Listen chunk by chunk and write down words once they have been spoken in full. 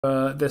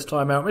this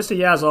time out. Mr.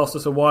 Yaz asked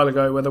us a while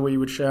ago whether we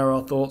would share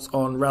our thoughts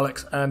on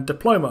Relics and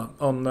Diploma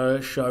on the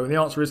show, and the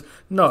answer is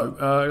no.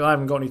 I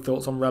haven't got any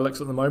thoughts on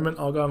Relics at the moment.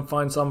 I'll go and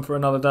find some for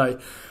another day.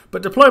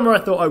 But Diploma I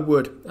thought I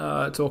would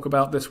talk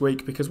about this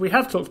week because we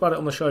have talked about it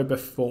on the show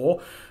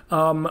before,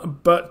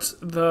 but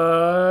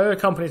the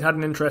company's had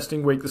an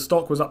interesting week. The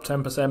stock was up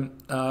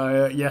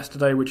 10%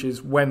 yesterday, which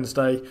is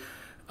Wednesday,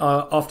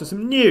 after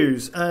some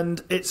news,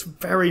 and it's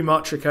very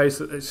much a case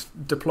that it's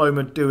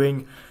Diploma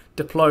doing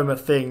Diploma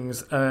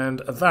things, and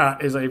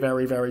that is a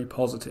very, very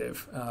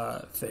positive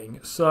thing.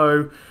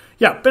 So,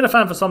 yeah, been a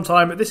fan for some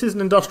time. This is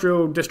an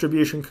industrial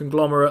distribution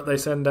conglomerate. They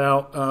send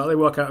out, they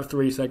work out of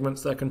three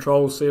segments. They're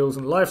controls, seals,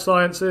 and life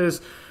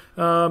sciences.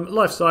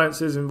 Life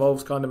sciences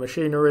involves kind of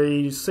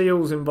machinery.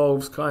 Seals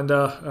involves kind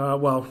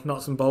of,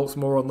 nuts and bolts,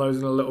 more on those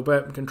in a little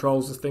bit. And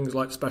controls is things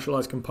like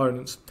specialized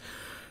components.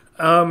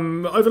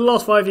 Over the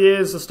last 5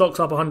 years, the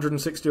stock's up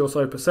 160 or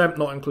so percent,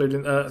 not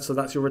including, so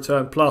that's your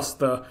return plus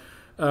the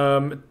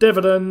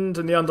dividend,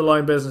 and the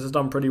underlying business has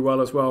done pretty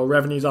well as well.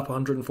 Revenue's up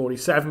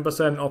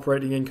 147%,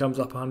 operating income's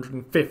up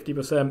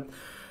 150%.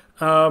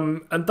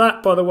 And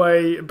that, by the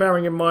way,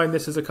 bearing in mind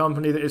this is a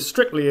company that is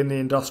strictly in the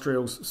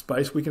industrial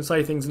space, we can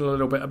say things in a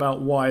little bit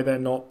about why they're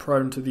not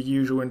prone to the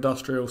usual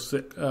industrial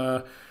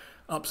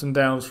ups and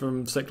downs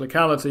from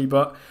cyclicality.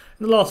 But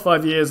in the last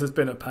 5 years, there's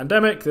been a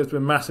pandemic, there's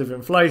been massive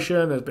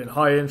inflation, there's been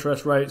high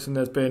interest rates, and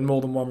there's been more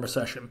than one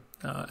recession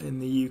in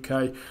the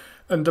UK.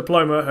 And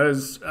Diploma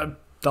has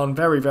done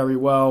very, very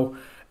well.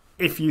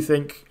 If you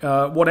think,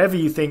 whatever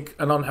you think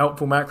an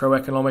unhelpful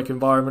macroeconomic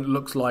environment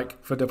looks like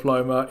for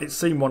Diploma, it's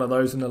seen one of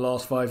those in the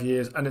last 5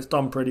 years, and it's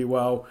done pretty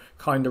well,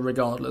 kind of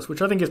regardless,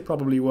 which I think is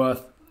probably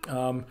worth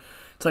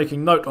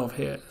taking note of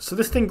here. So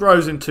this thing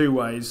grows in two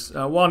ways.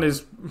 One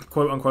is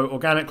quote-unquote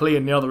organically,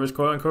 and the other is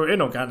quote-unquote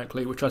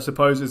inorganically, which I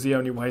suppose is the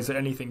only ways that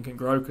anything can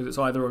grow, because it's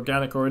either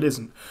organic or it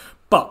isn't.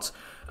 But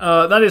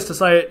that is to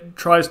say, it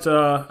tries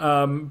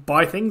to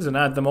buy things and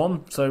add them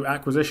on, so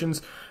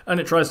acquisitions, and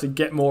it tries to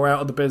get more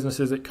out of the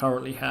businesses it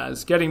currently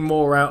has. Getting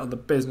more out of the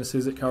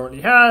businesses it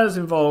currently has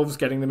involves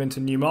getting them into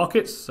new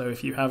markets. So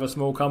if you have a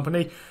small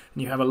company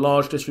and you have a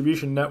large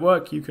distribution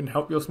network, you can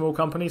help your small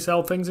company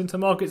sell things into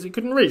markets it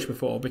couldn't reach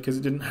before because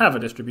it didn't have a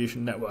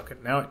distribution network,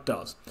 and now it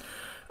does.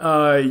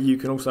 You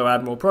can also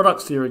add more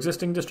products to your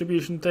existing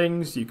distribution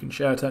things, you can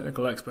share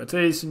technical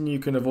expertise, and you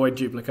can avoid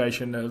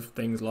duplication of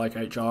things like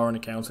HR and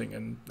accounting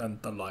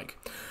and the like.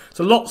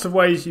 So lots of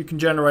ways you can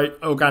generate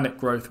organic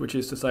growth, which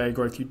is to say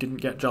growth you didn't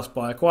get just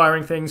by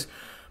acquiring things.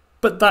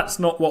 But that's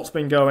not what's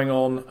been going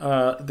on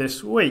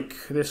this week.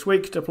 This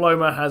week,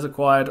 Diploma has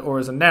acquired, or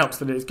has announced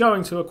that it is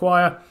going to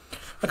acquire,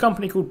 a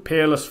company called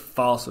Peerless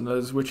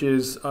Fasteners, which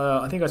is,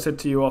 I think I said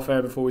to you off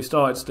air before we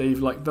started, Steve,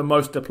 like the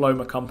most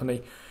Diploma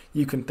company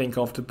you can think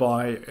of to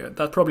buy.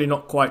 That's probably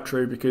not quite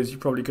true because you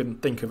probably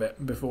couldn't think of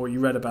it before you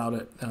read about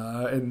it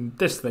in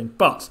this thing.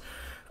 But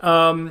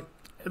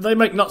they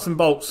make nuts and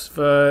bolts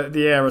for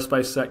the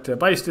aerospace sector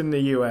based in the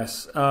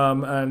US.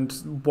 And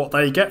what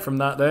they get from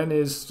that then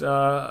is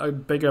a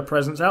bigger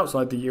presence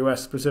outside the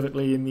US,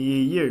 specifically in the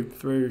EU,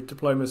 through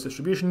Diploma's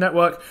distribution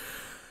network.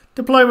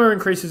 Diploma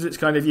increases its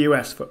kind of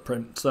US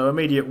footprint, so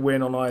immediate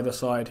win on either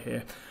side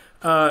here.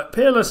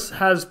 Peerless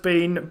has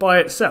been, by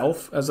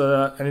itself, as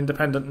an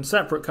independent and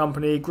separate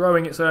company,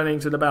 growing its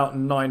earnings at about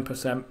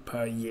 9%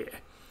 per year.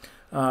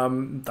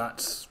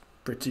 That's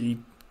pretty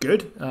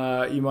good,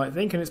 you might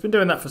think, and it's been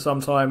doing that for some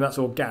time. That's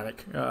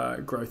organic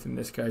growth in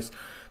this case.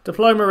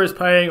 Diploma is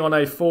paying on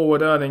a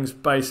forward earnings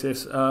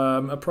basis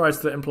a price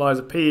that implies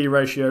a PE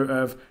ratio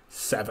of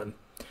 7.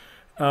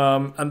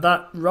 And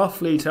that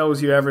roughly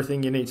tells you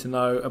everything you need to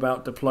know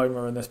about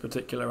Diploma and this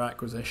particular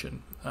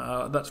acquisition.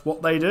 That's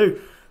what they do.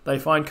 They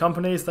find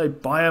companies, they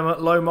buy them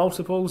at low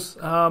multiples,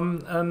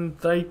 and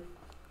they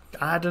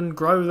add and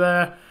grow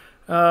their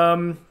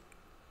bottom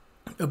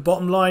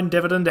line,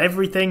 dividend,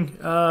 everything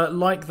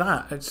like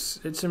that.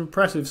 It's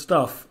impressive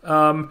stuff.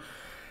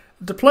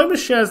 Diploma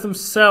shares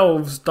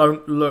themselves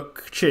don't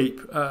look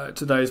cheap at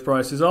today's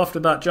prices. After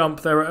that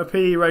jump, they're at a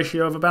PE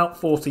ratio of about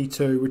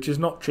 42, which is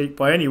not cheap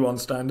by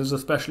anyone's standards,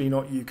 especially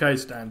not UK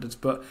standards.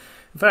 But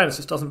in fairness,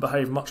 this doesn't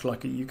behave much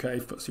like a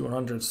UK FTSE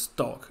 100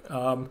 stock.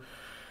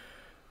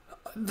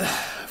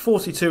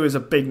 42 is a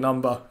big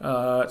number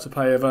to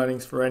pay of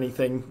earnings for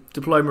anything.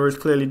 Diploma is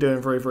clearly doing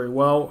very, very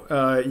well.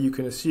 You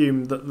can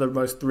assume that the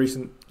most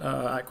recent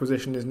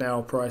acquisition is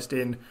now priced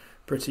in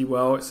pretty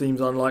well. It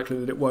seems unlikely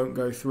that it won't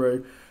go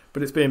through,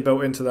 but it's being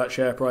built into that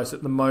share price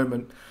at the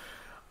moment.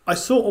 I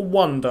sort of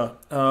wonder,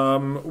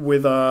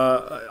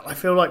 I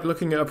feel like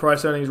looking at a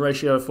price-earnings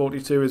ratio of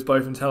 42 is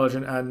both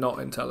intelligent and not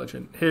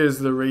intelligent. Here's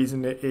the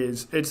reason it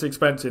is. It's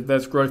expensive.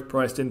 There's growth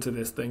priced into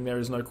this thing. There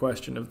is no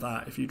question of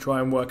that. If you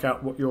try and work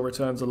out what your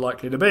returns are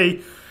likely to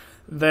be,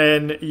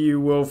 then you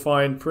will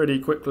find pretty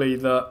quickly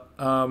that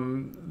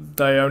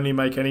they only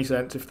make any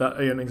sense if that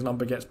earnings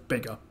number gets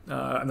bigger,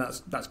 and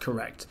that's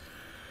correct.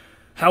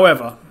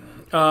 However,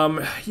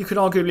 you could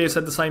arguably have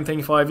said the same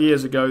thing 5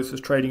 years ago. This was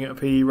trading at a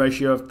PE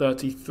ratio of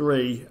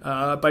 33.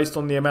 Based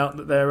on the amount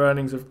that their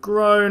earnings have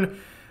grown,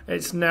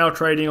 It's now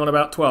trading on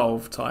about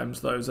 12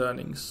 times those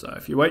earnings. So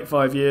if you wait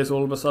 5 years,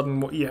 all of a sudden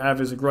what you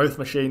have is a growth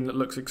machine that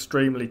looks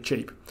extremely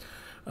cheap.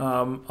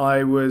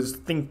 I was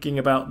thinking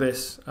about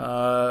this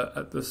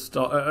at the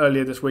start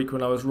earlier this week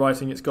when I was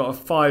writing. It's got a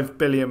 £5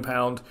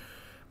 billion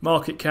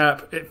market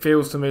cap. It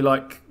feels to me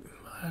like,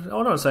 I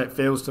don't want to say it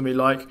feels to me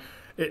like,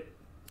 it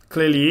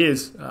clearly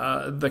is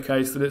the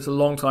case that it's a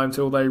long time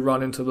till they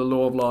run into the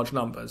law of large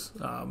numbers.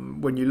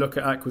 When you look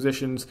at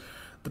acquisitions,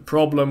 the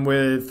problem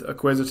with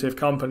acquisitive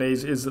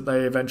companies is that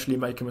they eventually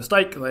make a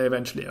mistake, they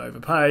eventually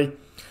overpay.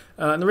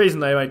 And the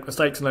reason they make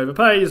mistakes and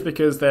overpay is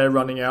because they're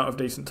running out of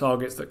decent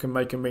targets that can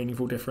make a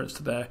meaningful difference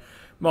to their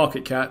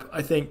market cap.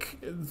 I think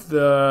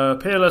the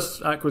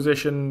Peerless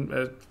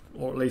acquisition,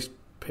 or at least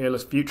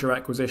Peerless future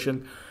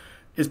acquisition,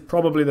 is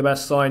probably the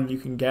best sign you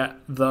can get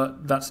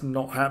that that's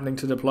not happening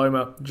to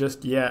Diploma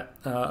just yet.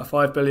 A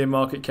 $5 billion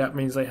market cap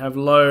means they have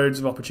loads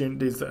of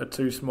opportunities that are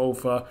too small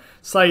for,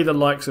 say, the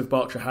likes of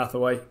Berkshire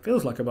Hathaway.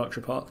 Feels like a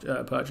Berkshire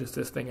purchased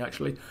this thing,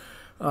 actually.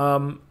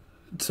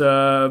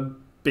 To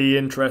be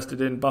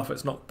interested in.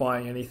 Buffett's not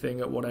buying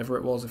anything at whatever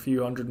it was, a few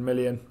 $100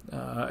 million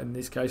in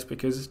this case,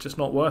 because it's just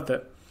not worth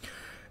it.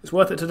 It's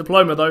worth it to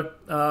Diploma though,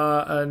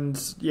 and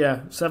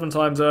yeah, 7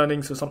 times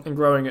earnings for something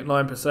growing at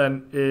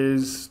 9%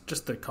 is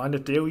just the kind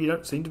of deal you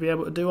don't seem to be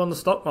able to do on the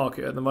stock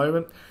market at the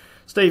moment.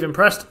 Steve,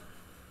 impressed?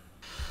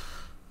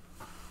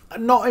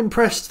 Not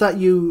impressed that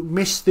you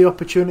missed the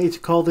opportunity to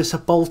call this a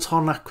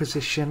bolt-on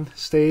acquisition,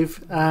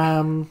 Steve.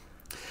 But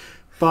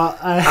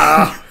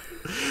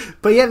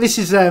yeah, this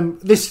is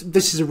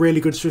a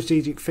really good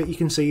strategic fit. You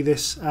can see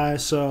this.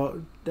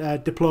 So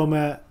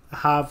Diploma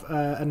have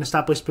an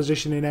established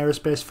position in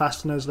aerospace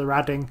fasteners. They're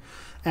adding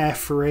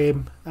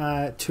airframe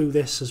to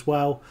this as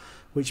well,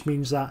 which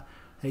means that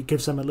it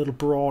gives them a little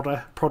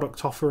broader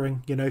product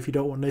offering. You know, if you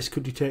don't want this,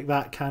 could you take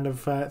that kind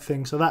of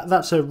thing? So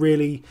that's a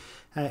really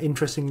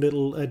interesting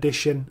little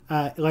addition.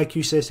 Like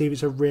you say, Steve,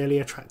 it's a really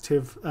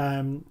attractive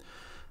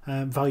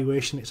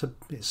valuation. It's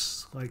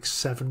like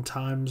 7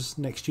 times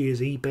next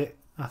year's EBIT,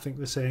 I think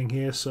they're saying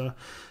here. So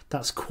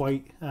that's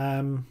quite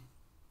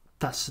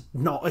that's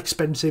not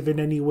expensive in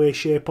any way,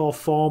 shape or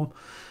form.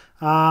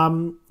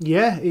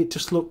 Yeah,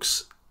 it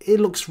looks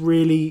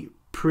really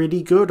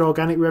pretty good.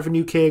 Organic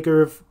revenue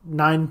CAGR of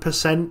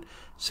 9%,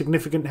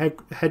 significant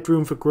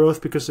headroom for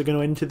growth because they're going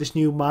to enter this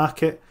new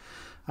market.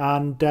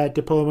 And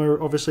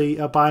Diploma obviously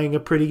are buying a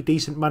pretty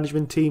decent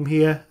management team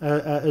here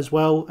as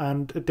well.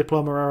 And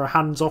Diploma are a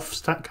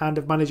hands-off kind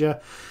of manager.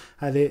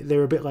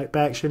 They're a bit like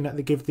Berkshire in that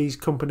they give these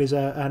companies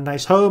a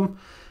nice home,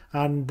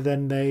 and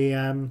then they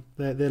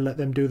let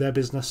them do their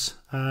business.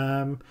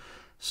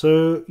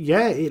 So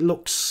yeah, it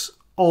looks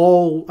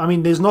all. I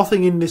mean, there's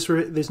nothing in this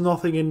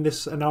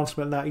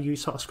announcement that you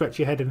sort of scratch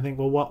your head and think,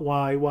 well,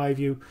 why have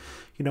you,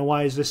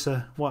 why is this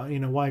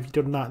why have you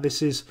done that?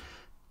 This is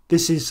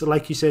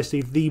like you say,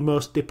 Steve, the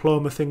most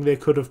Diploma thing they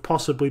could have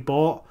possibly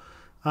bought,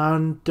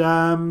 and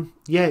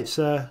yeah,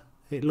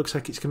 it looks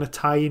like it's going to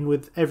tie in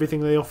with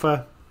everything they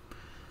offer.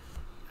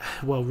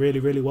 Well,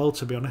 really, really well,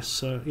 to be honest.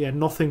 So, yeah,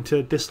 nothing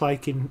to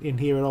dislike in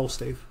here at all,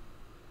 Steve.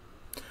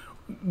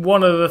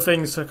 One of the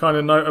things to kind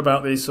of note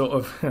about these sort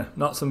of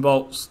nuts and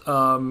bolts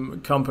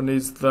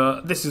companies,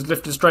 this is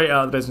lifted straight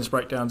out of the Business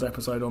Breakdowns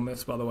episode on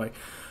this, by the way.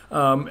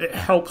 It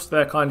helps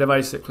their kind of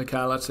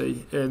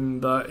acyclicality in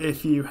that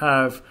if you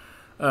have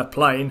a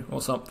plane or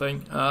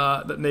something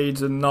that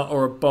needs a nut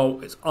or a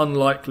bolt, it's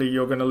unlikely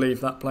you're going to leave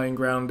that plane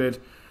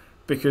grounded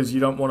because you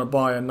don't want to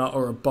buy a nut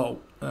or a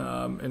bolt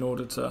in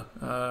order to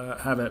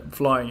have it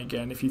flying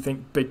again. If you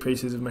think big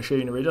pieces of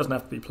machinery, it doesn't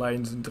have to be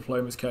planes in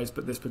Diploma's case,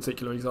 but this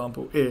particular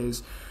example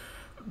is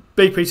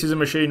big pieces of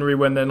machinery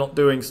when they're not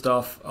doing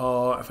stuff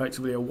are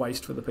effectively a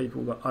waste for the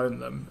people that own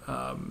them.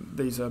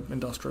 These are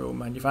industrial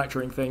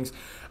manufacturing things,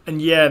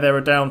 and yeah, there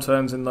are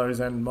downturns in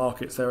those end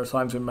markets. There are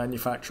times when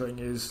manufacturing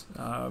is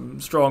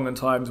strong and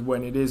times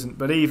when it isn't,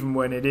 but even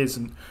when it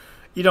isn't,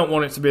 you don't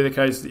want it to be the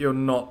case that you're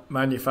not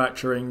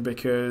manufacturing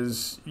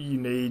because you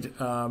need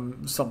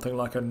something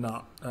like a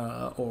nut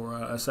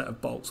or a set of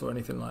bolts or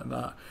anything like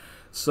that.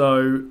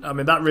 So, I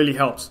mean, that really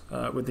helps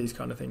with these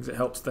kind of things. It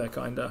helps their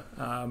kind of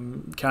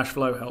cash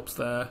flow, helps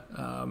their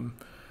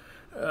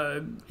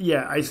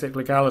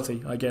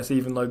acyclicality, I guess,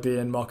 even though the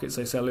end markets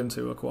they sell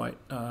into are quite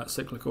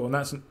cyclical. And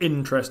that's an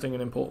interesting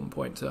and important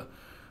point to,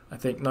 I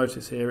think,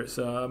 notice here. It's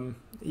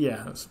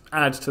it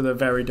adds to the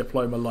very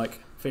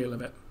Diploma-like feel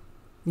of it.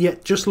 Yeah,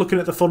 just looking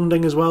at the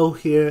funding as well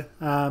here,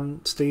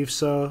 Steve.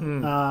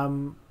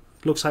 So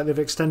looks like they've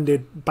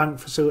extended bank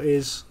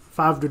facilities,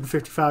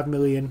 $555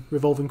 million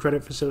revolving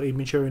credit facility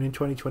maturing in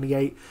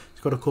 2028. It's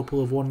got a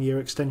couple of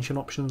 1-year extension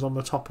options on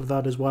the top of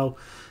that as well.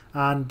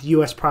 And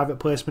US private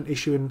placement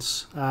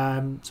issuance,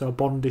 so a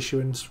bond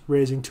issuance,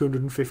 raising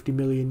 250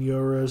 million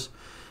euros.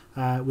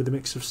 With a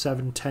mix of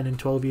 7, 10 and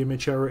 12-year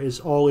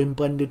maturities, all in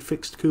blended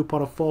fixed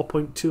coupon of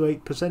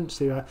 4.28%.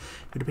 So it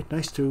would have been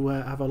nice to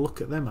have a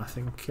look at them, I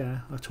think.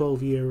 A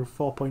 12-year of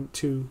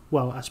 4.2,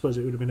 well, I suppose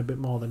it would have been a bit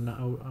more than that,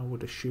 I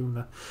would assume,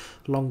 the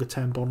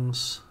longer-term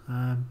bonds.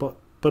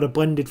 But a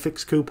blended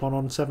fixed coupon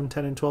on 7,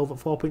 10 and 12 at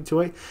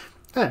 4.28.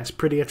 Yeah, it's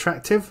pretty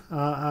attractive.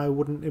 I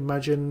wouldn't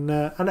imagine,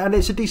 and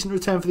it's a decent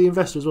return for the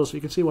investor as well. So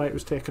you can see why it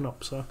was taken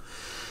up. So,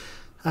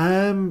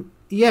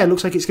 it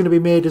looks like it's going to be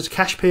made as a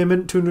cash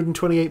payment,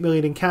 228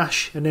 million in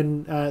cash, and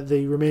then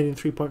the remaining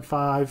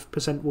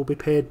 3.5% will be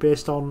paid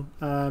based on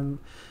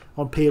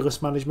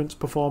Peerless Management's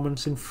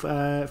performance in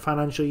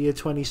financial year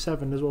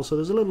 27 as well. So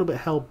there's a little bit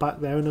held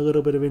back there and a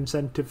little bit of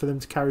incentive for them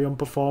to carry on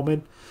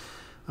performing.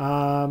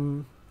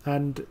 And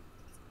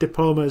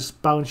Diploma's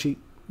balance sheet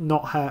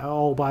not hurt at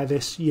all by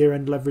this.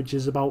 Year-end leverage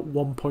is about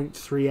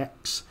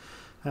 1.3x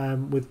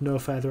with no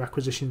further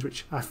acquisitions,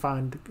 which I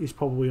find is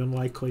probably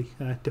unlikely.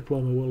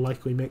 Diploma will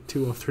likely make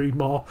 2 or 3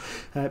 more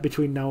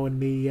between now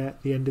and the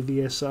end of the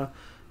year. So,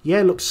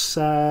 it looks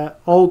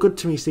all good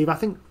to me, Steve. I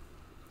think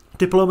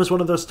Diploma is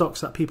one of those stocks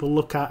that people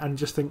look at and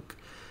just think,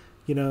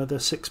 the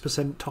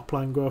 6% top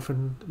line growth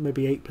and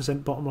maybe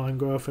 8% bottom line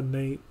growth, and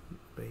they,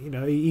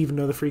 even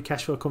though the free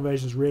cash flow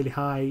conversion is really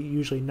high,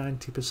 usually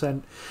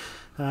 90%.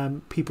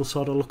 People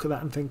sort of look at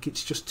that and think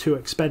it's just too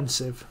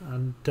expensive.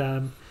 And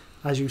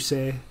as you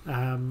say,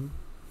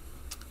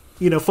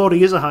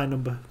 40 is a high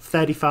number.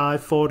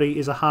 35, 40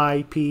 is a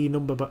high PE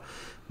number. But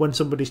when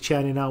somebody's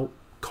churning out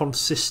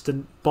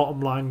consistent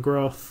bottom line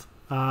growth,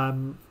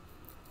 those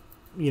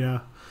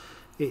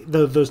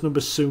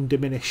numbers soon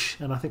diminish.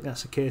 And I think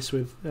that's the case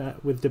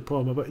with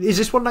Diploma. But is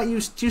this one that do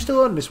you still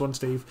own this one,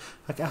 Steve?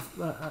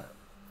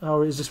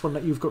 Or is this one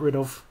that you've got rid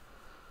of?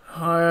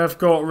 I have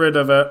got rid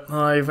of it.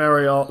 I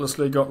very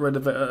artlessly got rid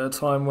of it at a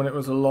time when it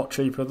was a lot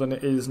cheaper than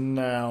it is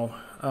now.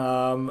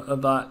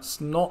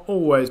 That's not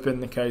always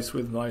been the case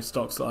with my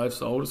stocks that I've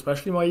sold,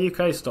 especially my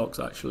UK stocks,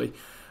 actually.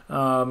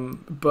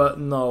 But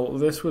no,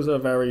 this was a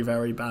very,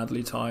 very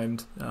badly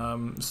timed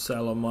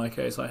sell on my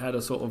case. I had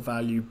a sort of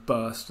value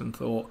burst and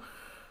thought,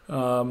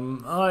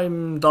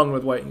 I'm done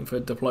with waiting for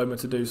Diploma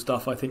to do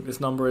stuff. I think this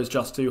number is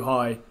just too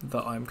high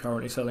that I'm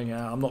currently selling it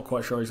at. I'm not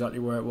quite sure exactly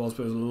where it was,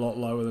 but it was a lot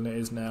lower than it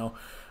is now.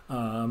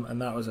 And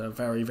that was a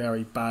very,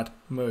 very bad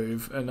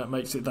move, and that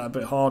makes it that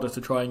bit harder to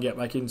try and get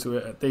back into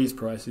it at these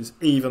prices,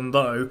 even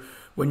though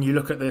when you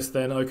look at this,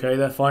 then okay,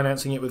 they're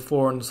financing it with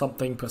 4 and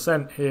something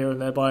 % here,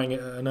 and they're buying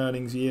it at an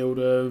earnings yield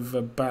of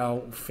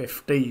about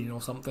 15 or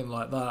something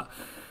like that.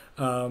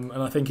 And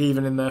I think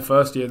even in their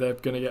first year, they're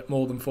going to get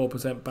more than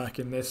 4% back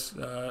in this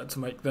to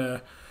make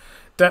their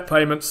debt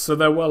payments, so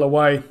they're well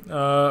away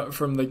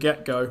from the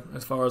get-go,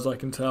 as far as I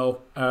can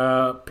tell.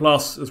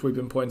 Plus, as we've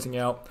been pointing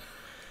out,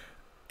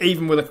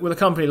 even with a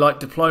company like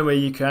Diploma,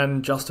 you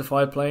can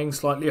justify paying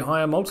slightly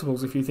higher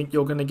multiples if you think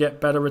you're going to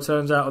get better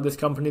returns out of this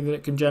company than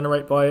it can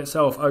generate by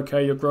itself.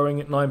 Okay, you're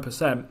growing at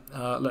 9%,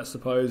 let's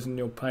suppose, and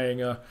you're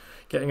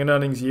getting an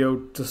earnings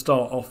yield to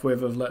start off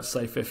with of, let's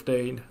say,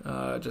 15,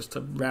 just to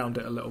round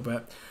it a little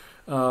bit.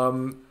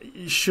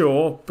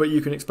 Sure, but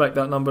you can expect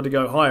that number to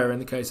go higher in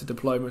the case of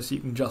Diploma, so you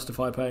can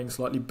justify paying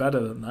slightly better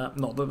than that.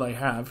 Not that they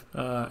have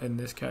in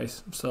this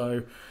case.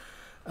 So,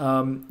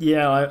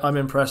 I'm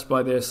impressed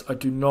by this. I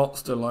do not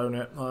still own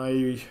it.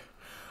 I'm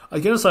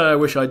going to say I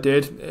wish I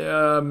did.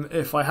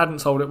 If I hadn't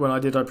sold it when I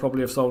did, I'd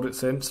probably have sold it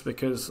since,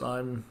 because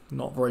I'm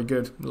not very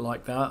good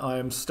like that. I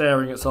am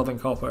staring at Southern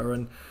Copper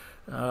and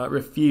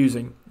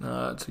refusing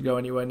to go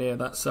anywhere near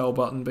that sell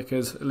button,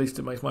 because at least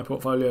it makes my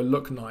portfolio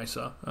look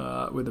nicer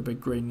with a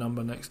big green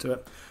number next to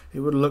it.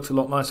 It would have looked a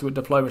lot nicer with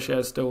Diploma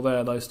shares still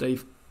there though,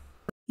 Steve.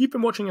 You've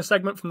been watching a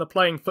segment from the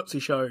Playing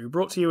FTSE show,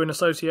 brought to you in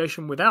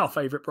association with our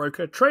favourite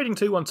broker, Trading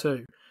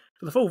 212.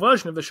 For the full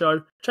version of the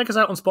show, check us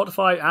out on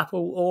Spotify,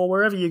 Apple, or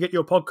wherever you get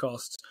your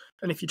podcasts.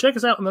 And if you check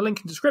us out on the link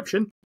in the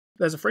description,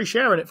 there's a free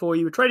share in it for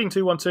you with Trading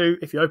 212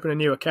 if you open a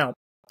new account.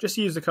 Just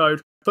use the code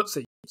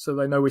FTSE so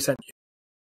they know we sent you.